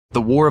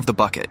The War of the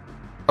Bucket.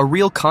 A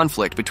real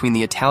conflict between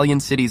the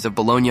Italian cities of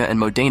Bologna and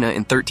Modena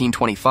in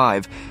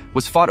 1325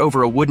 was fought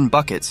over a wooden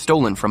bucket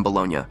stolen from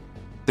Bologna,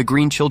 the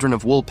Green Children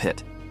of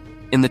Woolpit.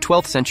 In the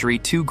 12th century,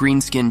 two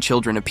green-skinned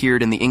children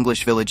appeared in the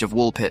English village of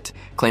Woolpit,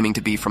 claiming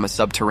to be from a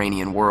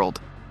subterranean world.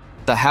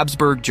 The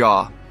Habsburg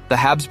Jaw, the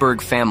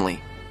Habsburg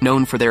family,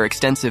 known for their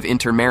extensive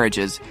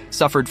intermarriages,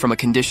 suffered from a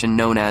condition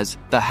known as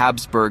the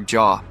Habsburg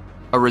Jaw,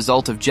 a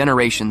result of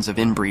generations of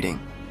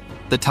inbreeding.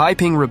 The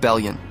Taiping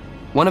Rebellion.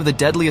 One of the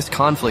deadliest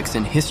conflicts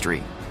in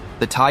history,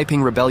 the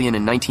Taiping Rebellion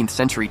in 19th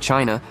century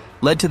China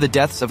led to the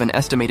deaths of an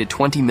estimated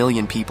 20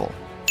 million people.